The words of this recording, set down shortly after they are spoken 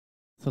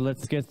So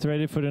let's get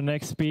ready for the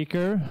next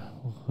speaker,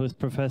 who's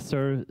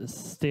Professor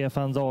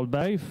Stefan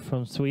Dahlberg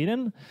from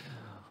Sweden,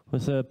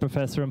 who's a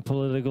professor in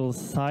political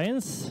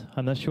science.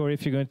 I'm not sure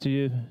if you're going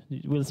to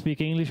will speak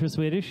English or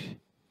Swedish.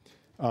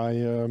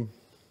 I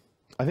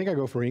think I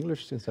go for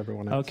English since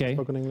everyone else has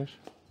spoken English.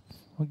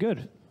 Well,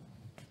 good.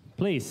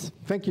 Please.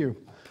 Thank you.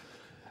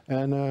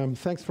 And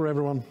thanks for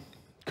everyone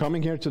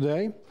coming here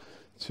today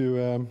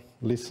to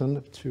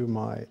listen to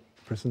my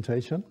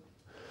presentation.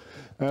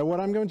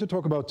 What I'm going to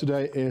talk about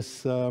today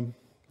is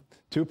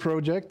two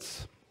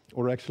projects,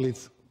 or actually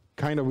it's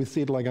kind of, we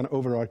see it like an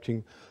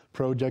overarching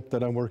project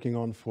that I'm working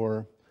on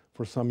for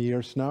some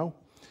years now.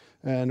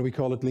 And we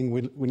call it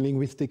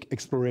Linguistic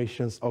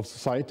Explorations of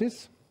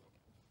Societies.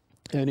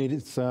 And it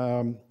is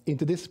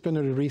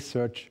interdisciplinary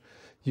research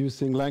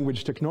using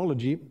language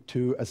technology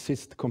to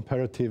assist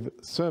comparative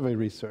survey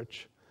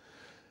research.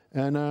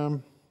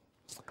 And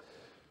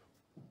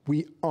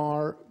we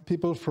are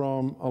people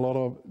from a lot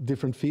of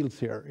different fields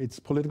here. It's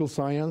political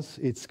science,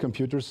 it's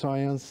computer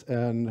science,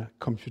 and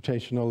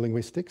computational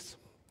linguistics.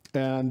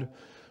 And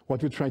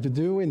what we try to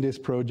do in this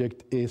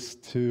project is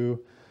to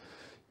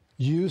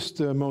use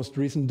the most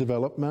recent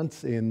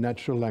developments in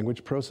natural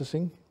language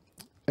processing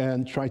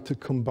and try to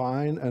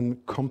combine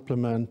and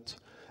complement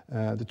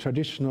the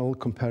traditional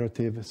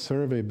comparative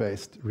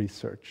survey-based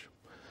research.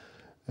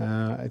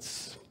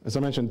 It's, as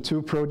I mentioned,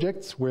 two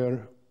projects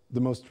where the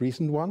most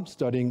recent one,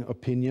 studying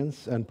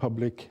opinions and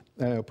public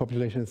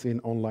populations in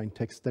online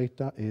text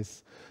data,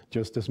 is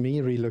just as me,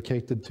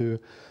 relocated to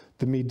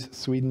the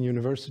Mid-Sweden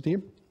University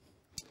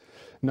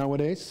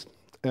nowadays.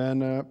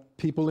 And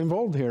people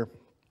involved here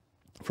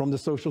from the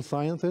social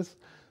sciences,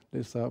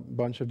 there's a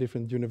bunch of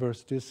different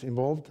universities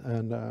involved,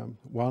 and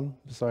one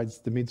besides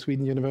the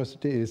Mid-Sweden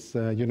University is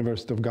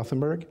University of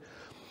Gothenburg,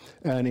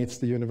 and it's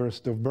the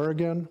University of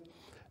Bergen,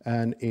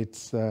 and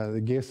it's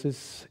the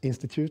Gesis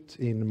Institute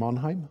in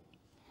Mannheim,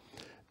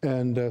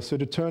 and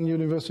Södertörn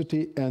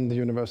University and the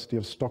University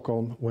of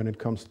Stockholm when it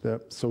comes to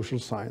the social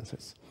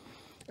sciences.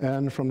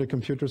 And from the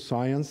computer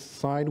science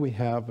side, we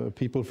have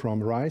people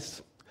from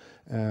RISE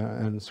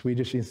and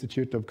Swedish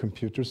Institute of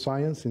Computer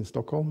Science in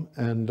Stockholm,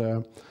 and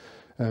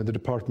the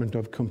Department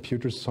of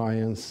Computer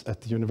Science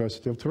at the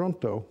University of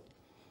Toronto.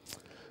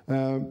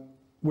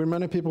 We're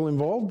many people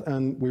involved,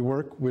 and we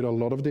work with a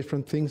lot of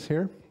different things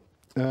here.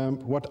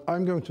 What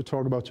I'm going to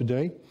talk about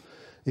today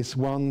is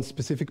one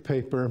specific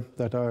paper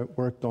that I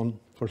worked on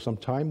for some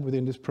time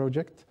within this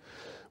project,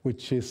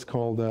 which is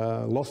called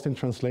Lost in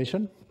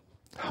Translation: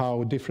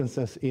 How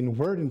Differences in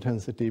Word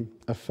Intensity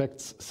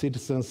Affects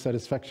Citizens'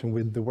 Satisfaction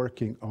with the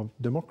Working of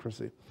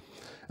Democracy.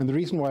 And the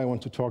reason why I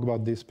want to talk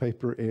about this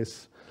paper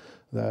is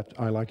that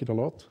I like it a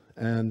lot,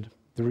 and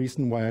the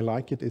reason why I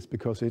like it is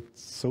because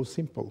it's so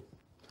simple,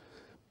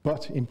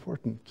 but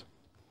important.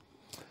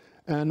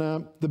 And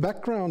the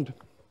background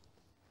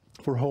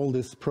for all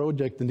this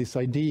project and this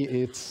idea,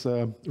 it's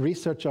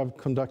research I've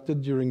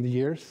conducted during the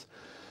years,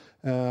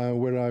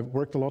 where I've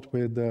worked a lot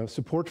with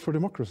support for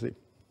democracy.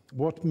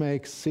 What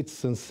makes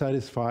citizens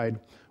satisfied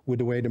with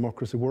the way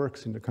democracy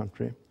works in the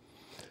country?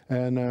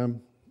 And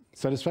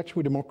satisfaction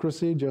with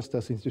democracy, just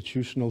as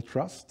institutional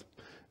trust,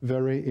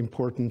 very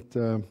important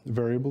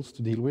variables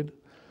to deal with.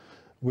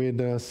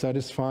 With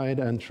satisfied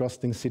and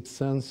trusting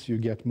citizens, you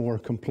get more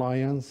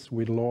compliance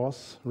with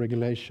laws,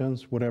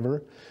 regulations,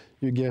 whatever.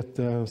 You get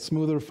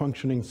smoother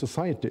functioning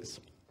societies.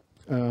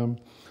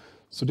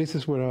 So this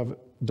is where I've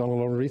done a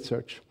lot of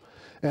research.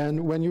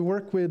 And when you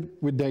work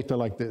with data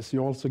like this,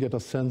 you also get a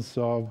sense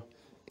of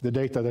the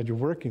data that you're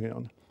working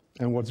on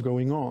and what's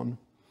going on.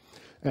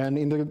 And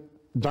in the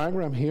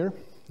diagram here,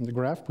 in the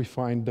graph, we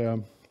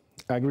find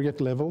aggregate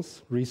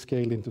levels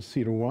rescaled into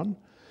 0, 1,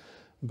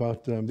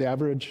 but the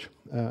average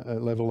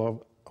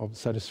level of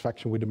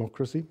satisfaction with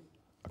democracy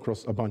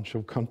across a bunch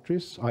of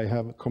countries. I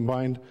have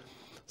combined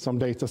some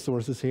data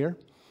sources here,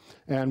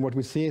 and what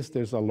we see is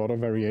there's a lot of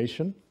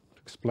variation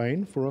to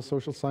explain for us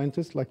social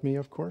scientists like me,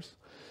 of course.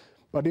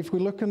 But if we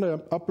look in the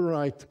upper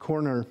right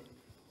corner,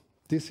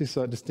 this is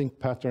a distinct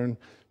pattern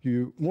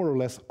you more or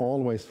less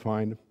always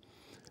find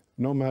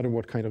no matter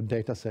what kind of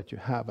data set you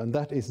have, and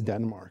that is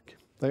Denmark.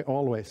 They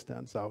always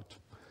stands out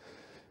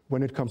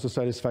when it comes to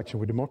satisfaction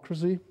with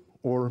democracy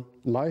or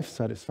life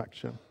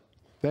satisfaction.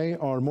 They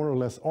are more or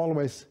less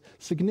always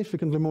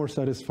significantly more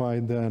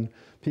satisfied than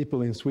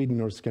people in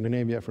Sweden or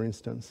Scandinavia, for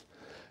instance.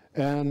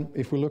 And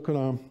if we look at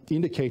an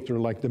indicator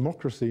like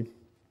democracy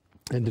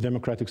and the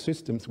democratic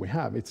systems we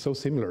have, it's so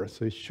similar,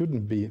 so it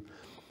shouldn't be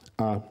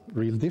a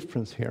real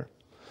difference here.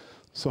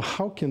 So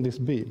how can this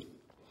be?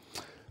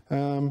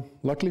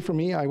 Luckily for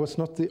me, I was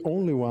not the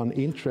only one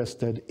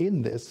interested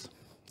in this.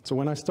 So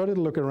when I started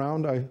to look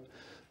around, I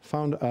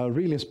found a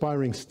really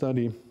inspiring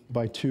study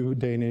by two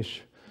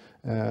Danish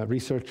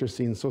researchers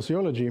in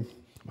sociology,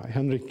 by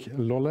Henrik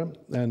Lolle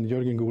and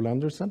Jørgen Gol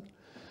Andersen.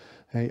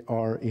 They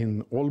are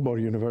in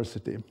Aalborg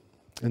University.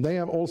 And they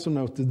have also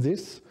noted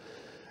this,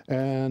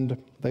 and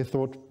they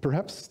thought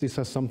perhaps this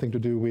has something to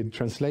do with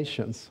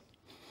translations.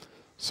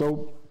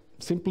 So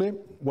simply,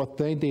 what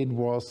they did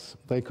was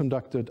they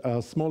conducted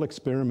a small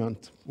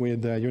experiment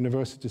with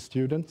university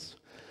students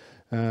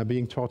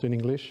being taught in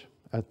English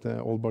at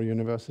Aalborg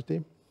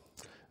University.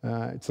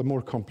 It's a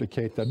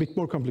bit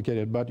more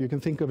complicated, but you can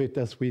think of it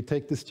as we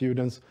take the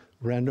students,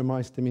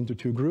 randomize them into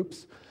two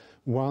groups.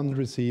 One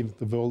received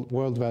the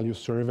World Value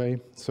Survey,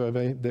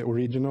 the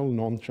original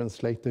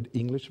non-translated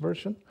English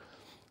version.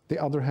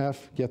 The other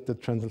half get the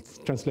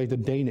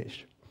translated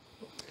Danish.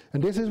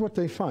 And this is what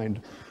they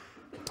find.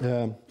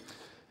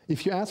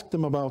 If you ask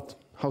them about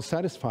how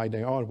satisfied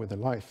they are with their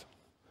life,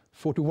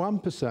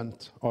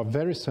 41% are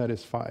very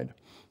satisfied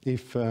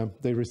if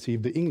they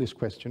receive the English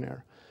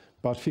questionnaire,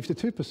 but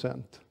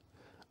 52%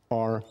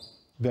 are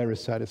very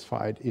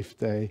satisfied if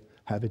they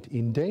have it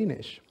in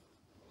Danish.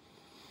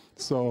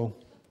 So,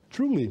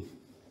 truly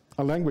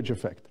a language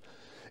effect.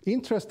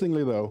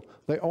 Interestingly though,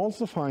 they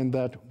also find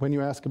that when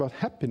you ask about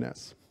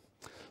happiness,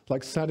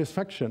 like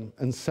satisfaction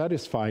and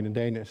satisfied in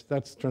Danish,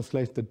 that's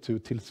translated to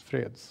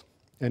tilfreds.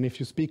 And if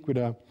you speak with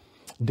a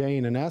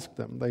Dane and ask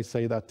them, they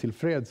say that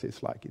tilfreds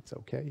is like it's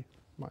okay.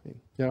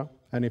 Yeah,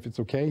 and if it's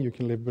okay, you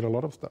can live with a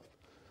lot of stuff.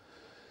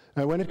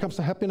 When it comes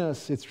to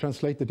happiness, it's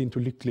translated into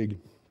lycklig.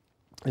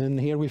 And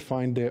here we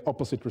find the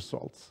opposite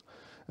results.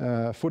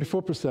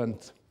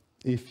 44%,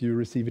 if you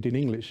receive it in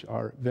English,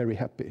 are very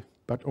happy,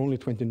 but only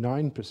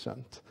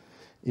 29%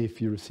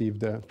 if you receive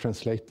the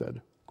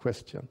translated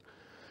question.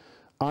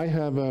 I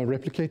have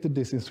replicated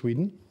this in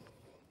Sweden.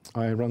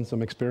 I run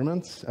some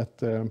experiments at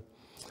the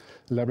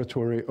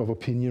Laboratory of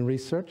Opinion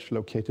Research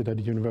located at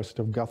the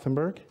University of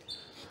Gothenburg.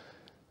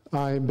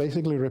 I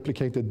basically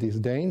replicated these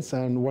Danes,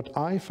 and what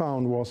I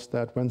found was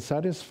that when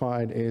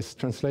satisfied is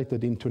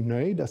translated into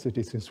nöjd, as it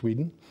is in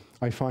Sweden,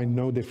 I find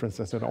no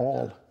differences at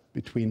all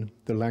between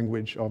the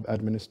language of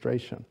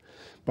administration.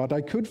 But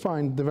I could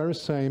find the very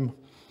same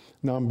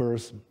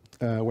numbers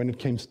when it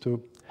comes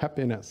to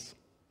happiness.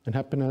 And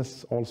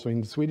happiness, also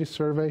in the Swedish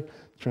survey,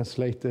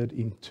 translated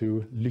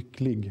into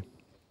lycklig.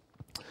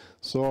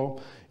 So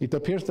it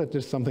appears that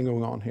there's something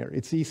going on here.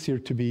 It's easier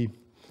to be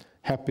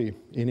happy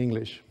in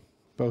English,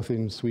 both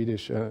in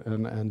Swedish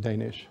and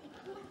Danish.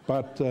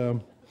 But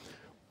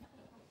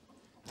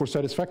for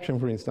satisfaction,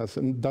 for instance,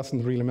 it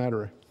doesn't really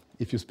matter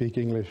if you speak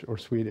English or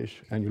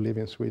Swedish and you live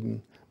in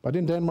Sweden. But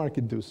in Denmark,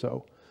 it do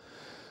so.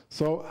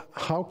 So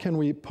how can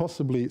we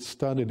possibly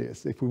study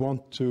this if we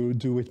want to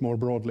do it more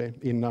broadly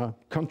in a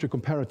country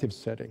comparative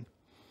setting?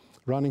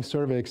 Running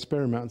survey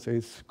experiments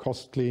is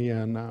costly,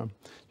 and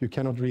you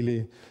cannot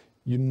really,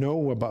 you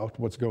know about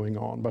what's going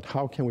on, but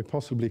how can we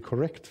possibly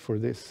correct for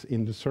this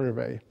in the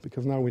survey?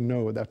 Because now we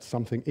know that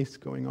something is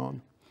going on.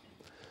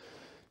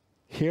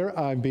 Here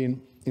I've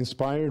been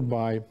inspired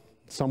by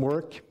some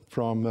work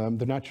from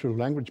the natural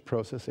language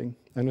processing,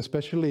 and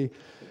especially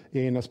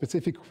in a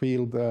specific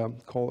field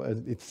called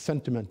it's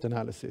sentiment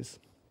analysis.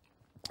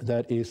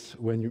 That is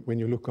when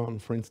you look on,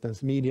 for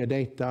instance, media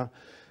data,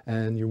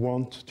 and you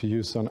want to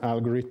use an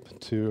algorithm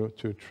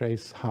to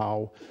trace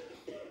how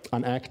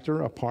an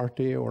actor, a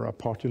party, or a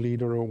party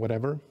leader, or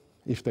whatever,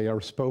 if they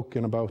are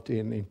spoken about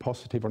in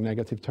positive or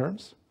negative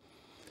terms.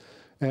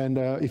 And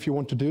if you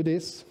want to do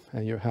this,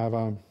 and you have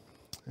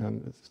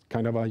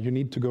you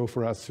need to go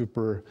for a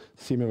super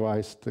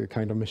supervised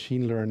kind of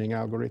machine learning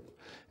algorithm,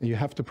 and you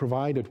have to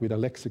provide it with a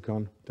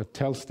lexicon that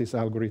tells this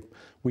algorithm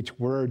which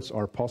words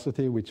are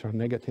positive, which are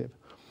negative.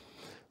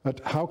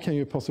 But how can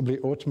you possibly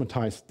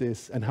automatize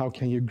this, and how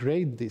can you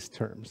grade these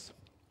terms?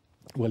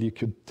 Well, you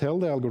could tell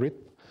the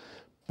algorithm,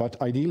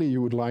 but ideally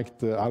you would like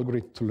the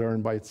algorithm to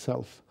learn by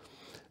itself.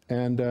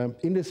 And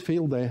in this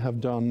field they have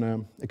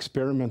done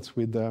experiments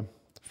with the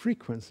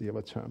frequency of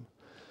a term.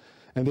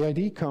 And the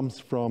idea comes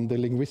from the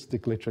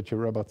linguistic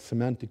literature about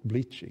semantic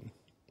bleaching.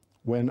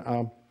 When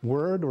a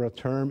word or a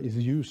term is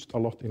used a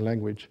lot in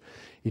language,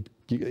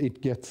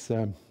 it gets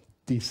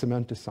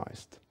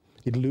desemanticized.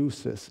 It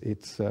loses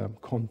its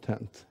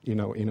content, in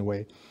a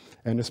way,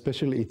 and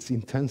especially its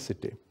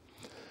intensity.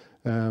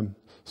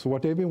 So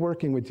what they've been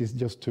working with is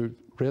just to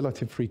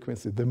relative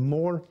frequency. The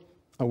more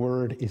a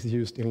word is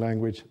used in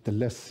language, the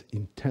less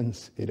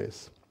intense it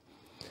is.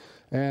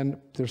 And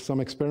there's some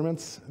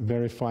experiments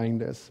verifying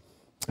this.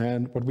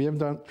 And what we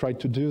have tried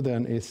to do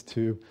then is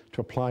to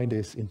apply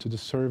this into the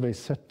survey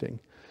setting.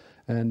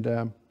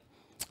 And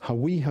how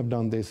we have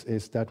done this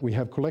is that we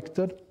have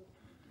collected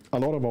a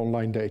lot of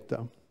online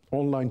data,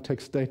 online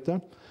text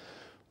data,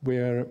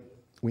 where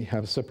we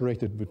have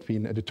separated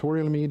between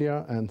editorial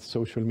media and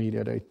social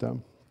media data.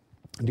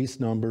 These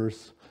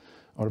numbers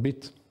are a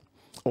bit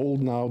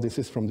old now. This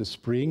is from the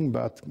spring,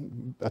 but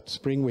at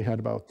spring we had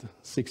about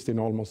 16,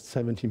 almost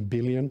 17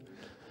 billion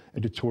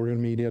editorial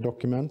media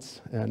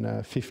documents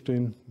and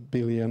 15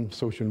 billion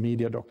social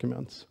media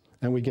documents.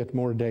 And we get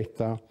more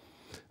data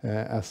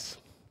as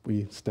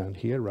we stand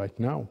here right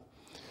now.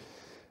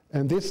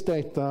 And this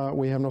data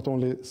we have not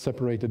only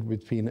separated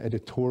between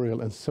editorial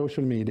and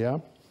social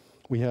media,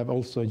 we have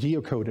also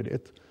geocoded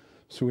it,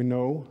 so we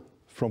know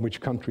from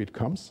which country it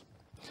comes.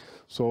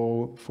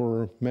 So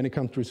for many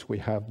countries we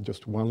have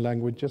just one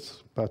language,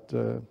 but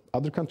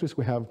other countries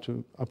we have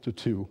up to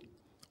 2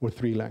 or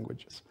 3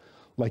 languages.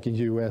 Like in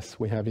US,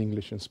 we have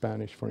English and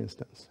Spanish, for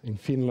instance. In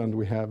Finland,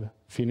 we have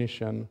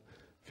Finnish and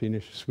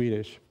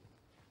Finnish-Swedish.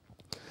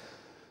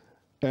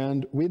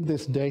 And with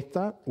this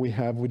data, we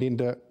have within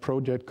the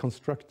project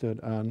constructed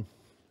an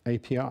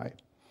API,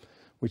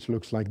 which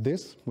looks like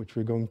this, which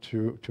we're going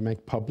to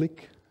make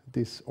public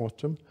this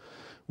autumn,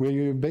 where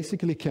you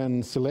basically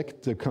can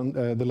select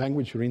the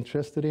language you're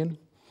interested in,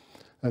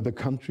 the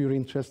country you're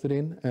interested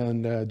in,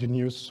 and the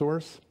news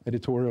source,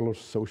 editorial or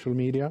social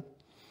media.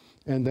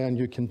 And then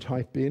you can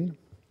type in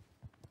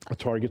a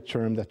target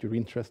term that you're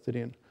interested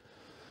in.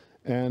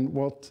 And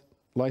what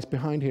lies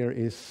behind here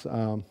is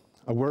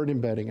a word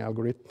embedding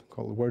algorithm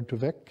called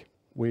word2vec,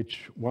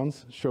 which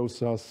once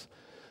shows us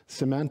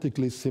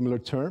semantically similar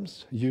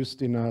terms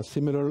used in a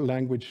similar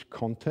language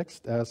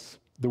context as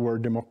the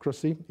word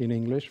democracy in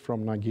English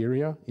from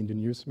Nigeria in the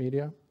news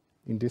media,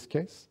 in this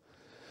case.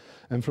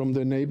 And from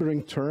the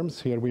neighboring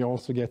terms here, we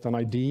also get an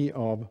idea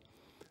of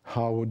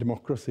how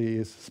democracy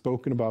is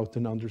spoken about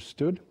and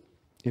understood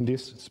in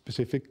this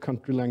specific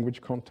country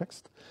language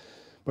context.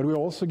 But we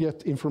also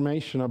get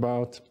information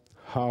about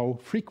how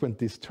frequent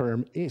this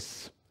term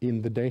is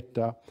in the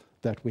data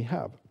that we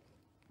have.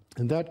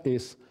 And that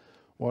is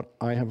what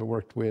I have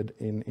worked with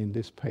in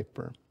this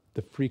paper,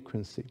 the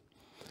frequency.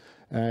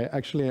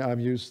 Actually, I've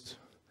used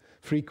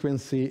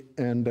frequency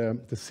and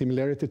the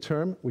similarity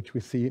term, which we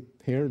see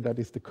here, that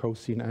is the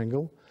cosine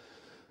angle.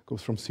 It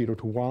goes from 0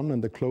 to 1,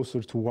 and the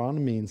closer to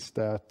 1 means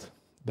that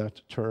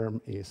that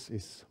term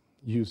is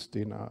used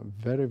in a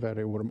very,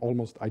 very, or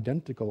almost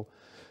identical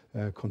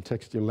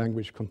contextual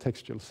language,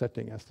 contextual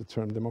setting as the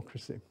term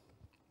democracy.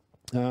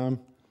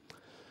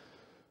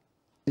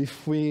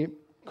 If we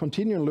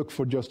continue and look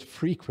for just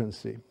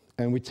frequency,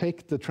 and we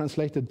take the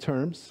translated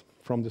terms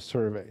from the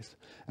surveys,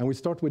 and we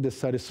start with the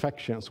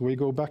satisfaction, so we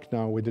go back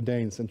now with the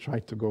Danes and try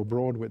to go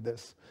broad with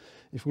this.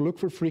 If we look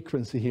for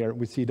frequency here,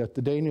 we see that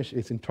the Danish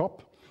is in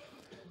top.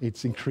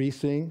 It's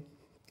increasing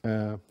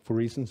for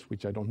reasons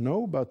which I don't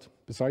know, but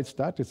besides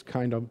that, it's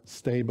kind of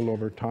stable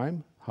over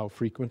time, how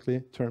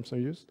frequently terms are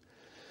used.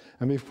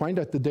 And we find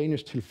that the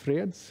Danish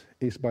tillfreds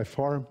is by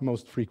far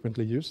most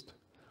frequently used,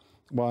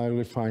 while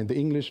we find the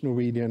English,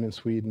 Norwegian, and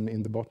Sweden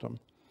in the bottom,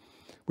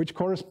 which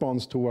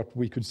corresponds to what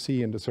we could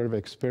see in the survey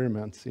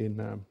experiments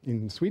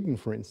in Sweden,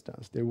 for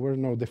instance. There were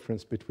no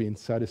difference between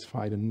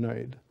satisfied and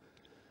nöjd,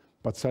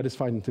 but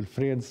satisfied and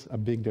tillfreds, a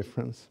big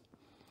difference.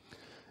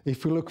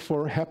 If we look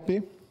for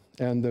happy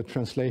and the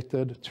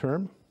translated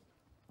term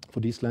for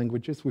these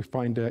languages, we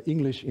find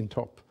English in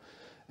top,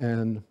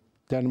 and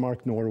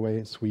Denmark,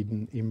 Norway,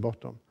 Sweden in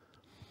bottom.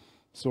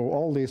 So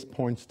all this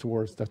points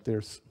towards that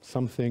there's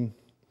something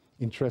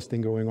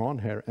interesting going on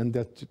here, and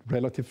that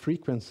relative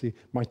frequency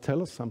might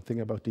tell us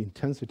something about the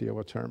intensity of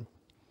a term.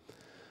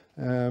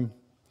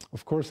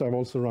 Of course, I've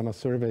also run a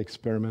survey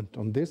experiment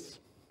on this,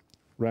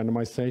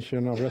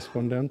 randomization of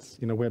respondents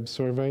in a web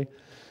survey,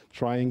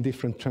 trying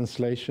different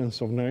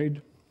translations of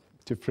nöjd,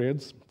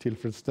 tillfreds,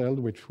 tillfredsställd,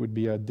 which would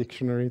be a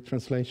dictionary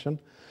translation.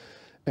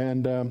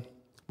 And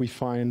we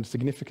find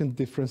significant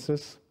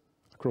differences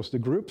across the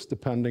groups,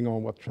 depending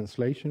on what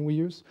translation we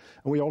use.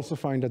 And we also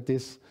find that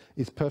this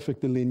is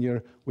perfectly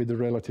linear with the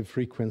relative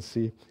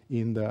frequency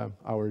in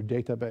our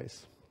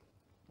database.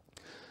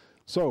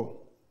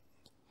 So,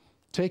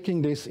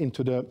 taking this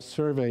into the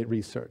survey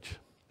research,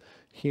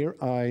 here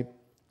I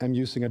am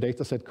using a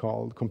dataset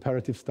called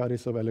Comparative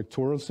Studies of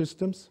Electoral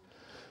Systems,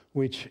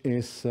 which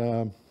is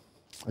a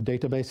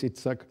database,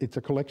 it's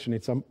a collection,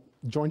 it's a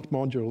joint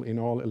module in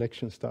all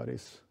election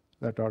studies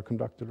that are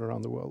conducted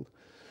around the world.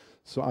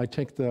 So I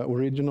take the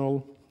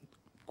original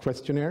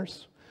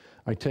questionnaires,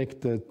 I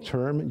take the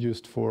term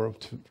used to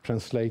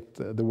translate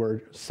the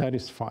word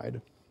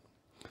satisfied,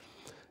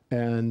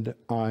 and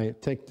I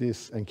take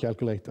this and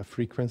calculate a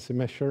frequency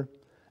measure,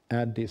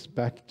 add this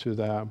back to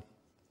the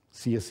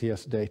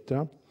CSCS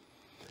data,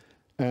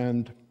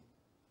 and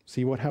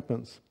see what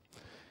happens.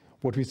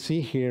 What we see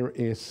here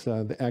is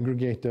the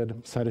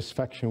aggregated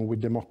satisfaction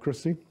with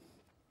democracy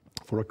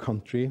for a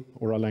country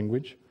or a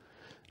language.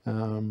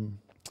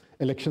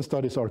 Election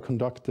studies are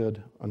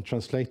conducted and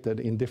translated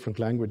in different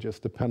languages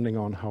depending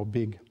on how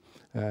big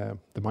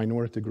the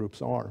minority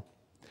groups are.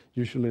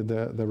 Usually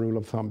the rule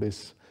of thumb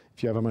is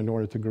if you have a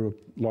minority group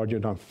larger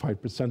than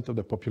 5% of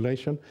the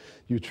population,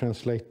 you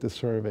translate the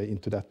survey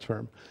into that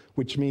term,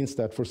 which means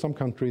that for some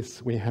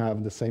countries we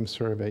have the same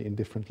survey in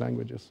different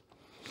languages.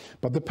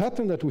 But the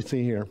pattern that we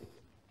see here,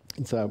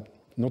 it's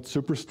not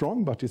super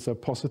strong, but it's a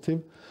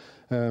positive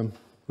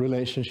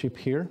relationship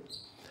here.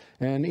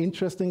 And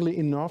interestingly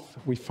enough,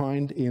 we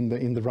find in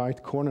the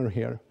right corner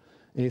here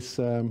is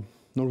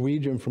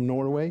Norwegian from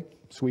Norway,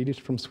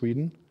 Swedish from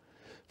Sweden,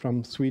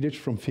 Swedish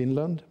from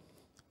Finland.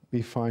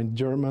 We find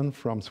German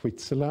from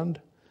Switzerland,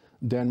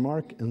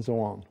 Denmark, and so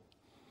on.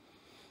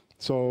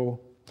 So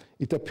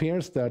it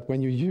appears that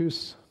when you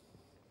use,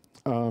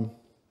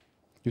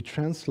 you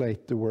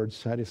translate the word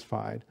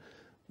satisfied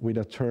with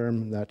a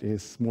term that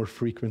is more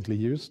frequently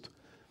used,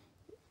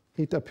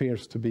 it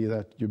appears to be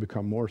that you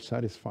become more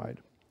satisfied.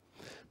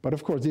 But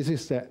of course, this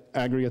is the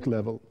aggregate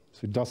level,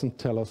 so it doesn't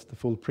tell us the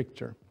full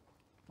picture.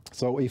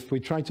 So if we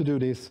try to do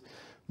this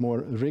more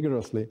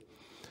rigorously,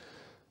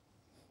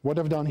 what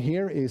I've done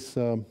here is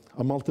a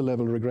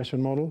multi-level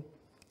regression model.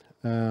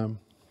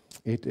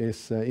 It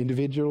is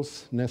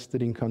individuals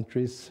nested in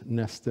countries,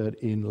 nested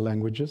in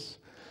languages.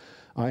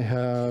 I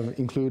have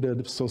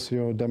included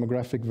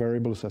socio-demographic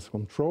variables as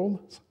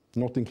control,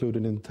 not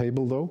included in the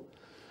table though,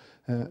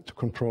 to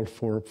control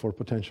for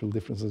potential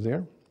differences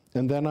there.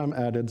 And then I've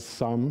added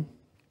some,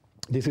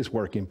 this is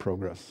work in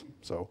progress,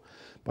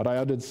 but I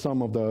added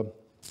some of the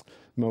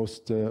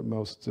most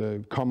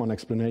common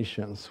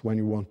explanations when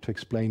you want to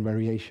explain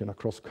variation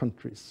across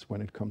countries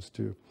when it comes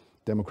to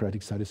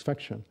democratic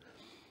satisfaction.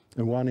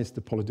 And one is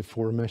the Polity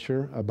 4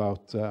 measure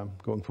about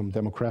going from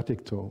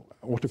democratic to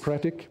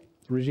autocratic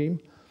regime.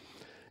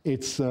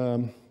 It's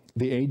the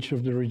age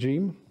of the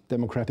regime,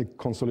 democratic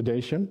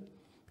consolidation.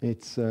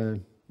 It's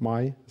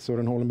my,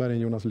 Søren Hollenberg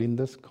and Jonas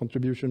Linde's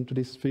contribution to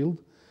this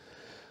field.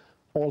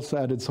 Also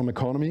added some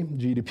economy,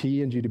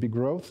 GDP and GDP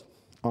growth,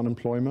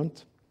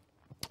 unemployment.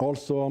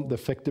 Also the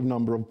effective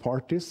number of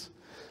parties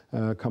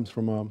comes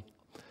from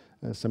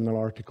a seminal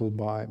article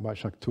by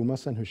Jacques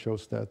Thomassen, who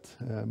shows that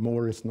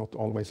more is not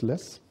always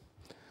less.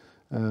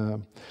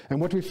 And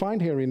what we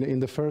find here in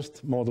the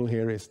first model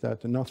here is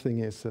that nothing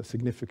is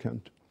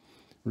significant,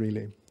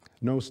 really,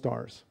 no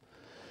stars.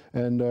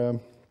 And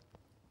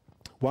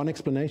one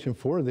explanation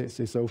for this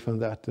is often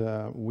that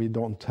we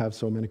don't have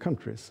so many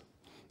countries.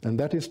 And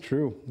that is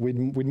true.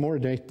 With more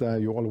data,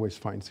 you always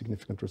find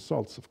significant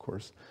results, of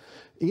course.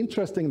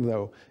 Interesting,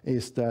 though,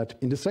 is that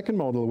in the second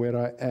model, where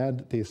I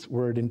add this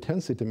word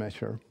intensity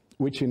measure,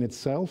 which in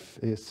itself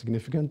is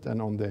significant and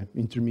on the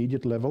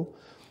intermediate level,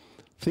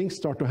 things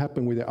start to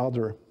happen with the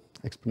other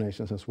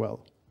explanations as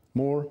well.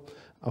 More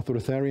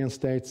authoritarian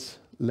states,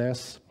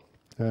 less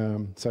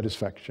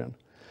satisfaction.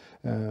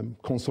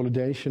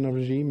 Consolidation of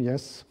regime,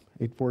 yes,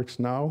 it works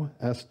now,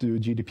 as do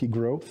GDP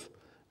growth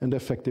and the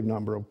effective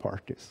number of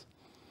parties.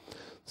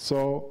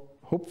 So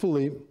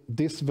hopefully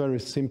this very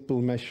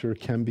simple measure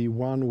can be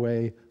one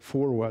way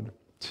forward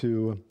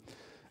to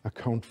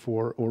account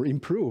for or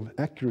improve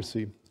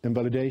accuracy and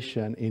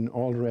validation in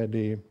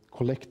already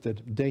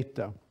collected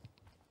data.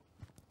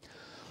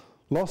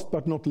 Last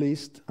but not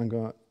least, I'm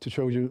going to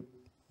show you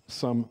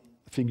some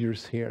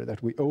figures here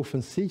that we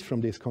often see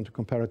from these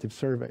comparative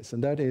surveys,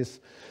 and that is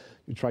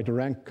you try to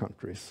rank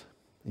countries,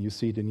 and you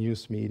see it in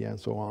news media and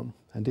so on.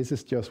 And this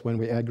is just when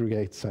we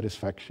aggregate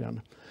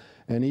satisfaction.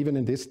 And even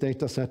in this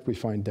data set, we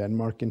find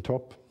Denmark in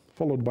top,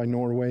 followed by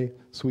Norway,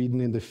 Sweden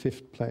in the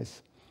 5th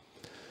place.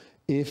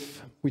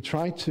 If we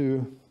try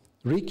to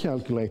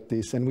recalculate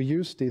this, and we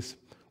use this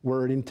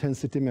word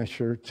intensity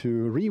measure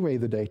to reweigh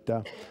the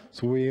data,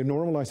 so we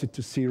normalize it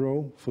to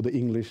 0 for the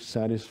English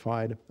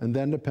satisfied, and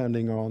then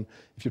depending on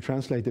if you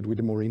translate it with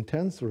the more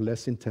intense or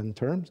less intense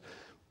terms,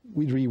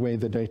 we reweigh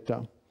the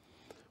data.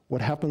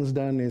 What happens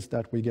then is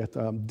that we get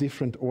a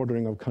different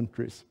ordering of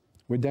countries,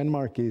 where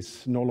Denmark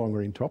is no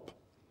longer in top,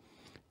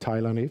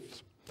 Thailand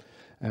is,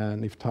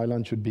 and if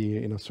Thailand should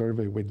be in a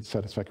survey with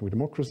satisfaction with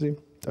democracy,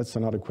 that's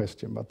another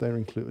question, but they're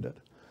included.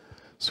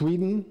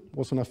 Sweden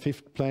was on a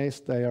 5th place,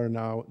 they are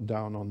now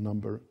down on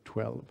number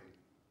 12.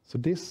 So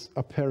this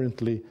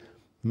apparently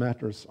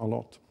matters a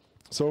lot.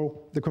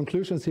 So the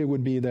conclusions here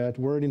would be that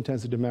word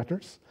intensity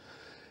matters,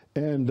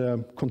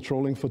 and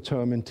controlling for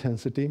term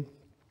intensity,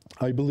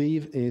 I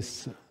believe,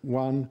 is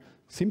one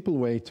simple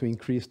way to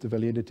increase the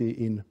validity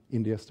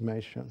in the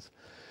estimations.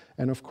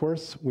 And of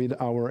course, with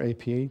our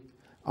API,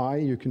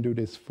 you can do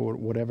this for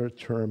whatever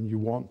term you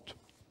want.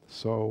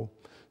 So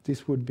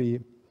this would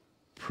be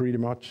pretty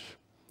much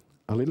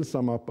a little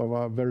sum up of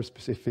a very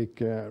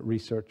specific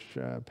research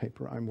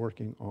paper I'm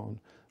working on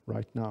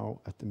right now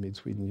at the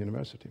Mid-Sweden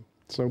University.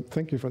 So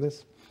thank you for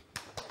this.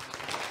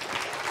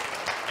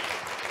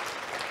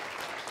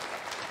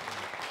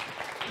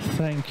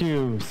 Thank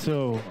you.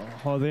 So,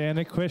 are there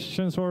any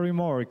questions or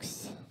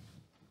remarks?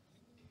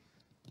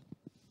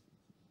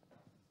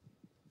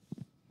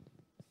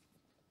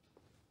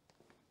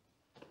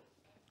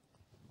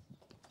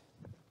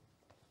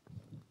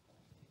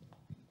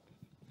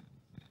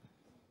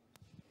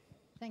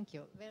 Thank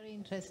you. Very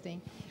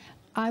interesting.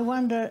 I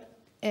wonder,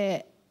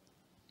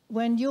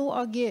 when you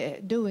are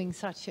doing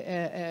such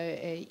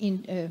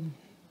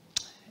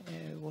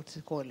what's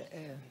it called?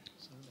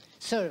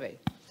 Survey.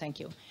 Thank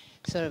you.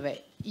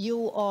 Survey.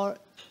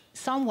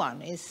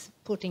 Someone is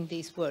putting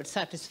these words,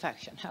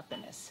 satisfaction,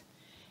 happiness,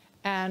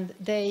 and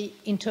they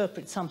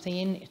interpret something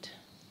in it.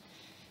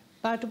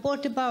 But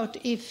what about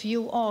if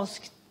you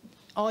ask,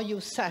 are you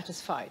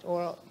satisfied,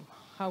 or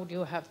how do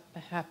you have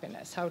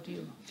happiness? How do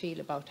you feel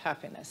about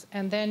happiness?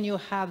 And then you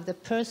have the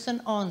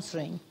person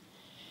answering,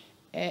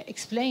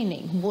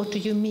 explaining, what do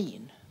you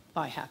mean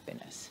by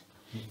happiness?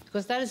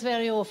 Because that is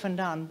very often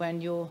done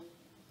when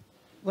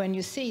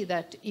you see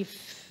that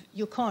if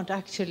you can't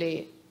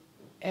actually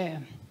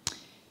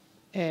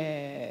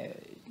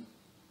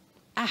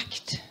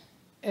act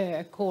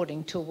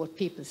according to what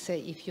people say,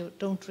 if you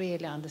don't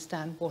really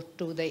understand what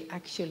do they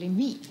actually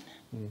mean.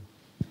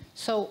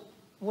 So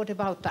what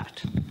about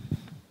that?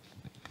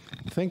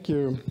 Thank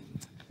you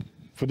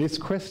for this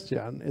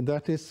question, and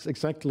that is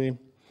exactly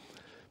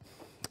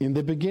in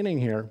the beginning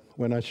here,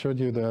 when I showed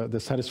you the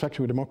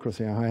satisfaction with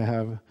democracy, I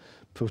have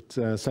put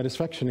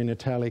satisfaction in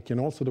italic and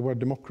also the word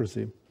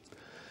democracy.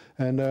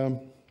 And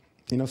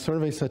in a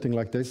survey setting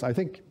like this, I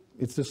think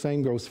it's the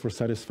same goes for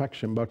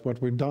satisfaction, but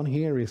what we've done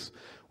here is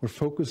we're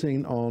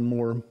focusing on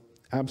more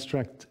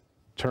abstract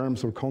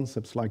terms or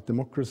concepts like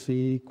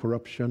democracy,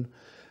 corruption,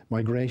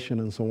 migration,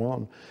 and so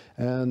on.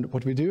 And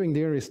what we're doing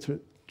there is to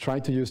try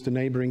to use the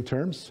neighboring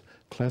terms,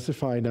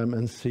 classify them,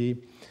 and see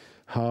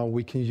how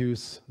we can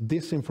use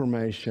this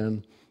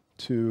information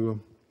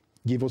to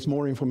give us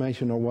more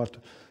information on what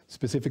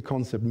specific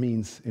concept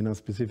means in a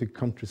specific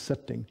country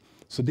setting.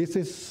 So this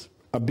is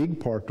a big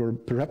part, or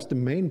perhaps the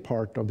main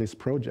part of this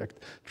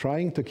project,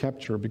 trying to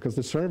capture, because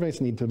the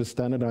surveys need to be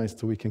standardized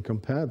so we can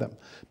compare them.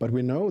 But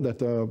we know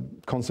that a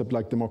concept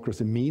like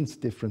democracy means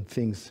different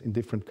things in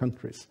different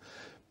countries.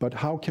 But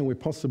how can we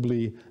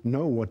possibly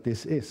know what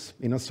this is?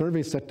 In a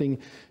survey setting,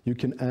 you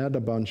can add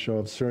a bunch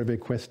of survey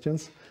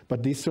questions,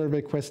 but these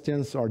survey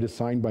questions are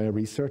designed by a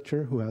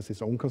researcher who has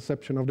his own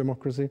conception of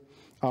democracy.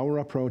 Our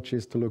approach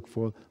is to look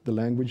for the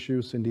language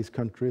use in these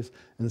countries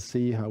and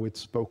see how it's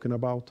spoken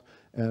about,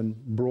 and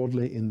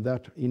broadly in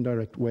that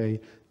indirect way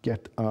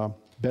get a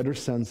better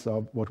sense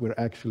of what we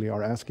actually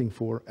are asking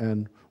for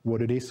and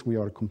what it is we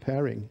are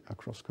comparing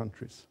across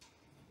countries.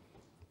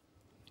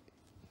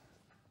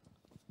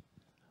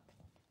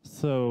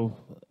 So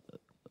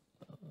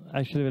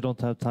actually we don't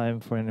have time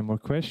for any more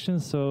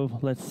questions, so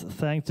let's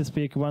thank the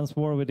speaker once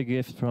more with a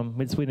gift from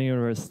Mid Sweden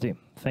University.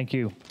 Thank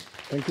you.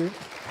 Thank you.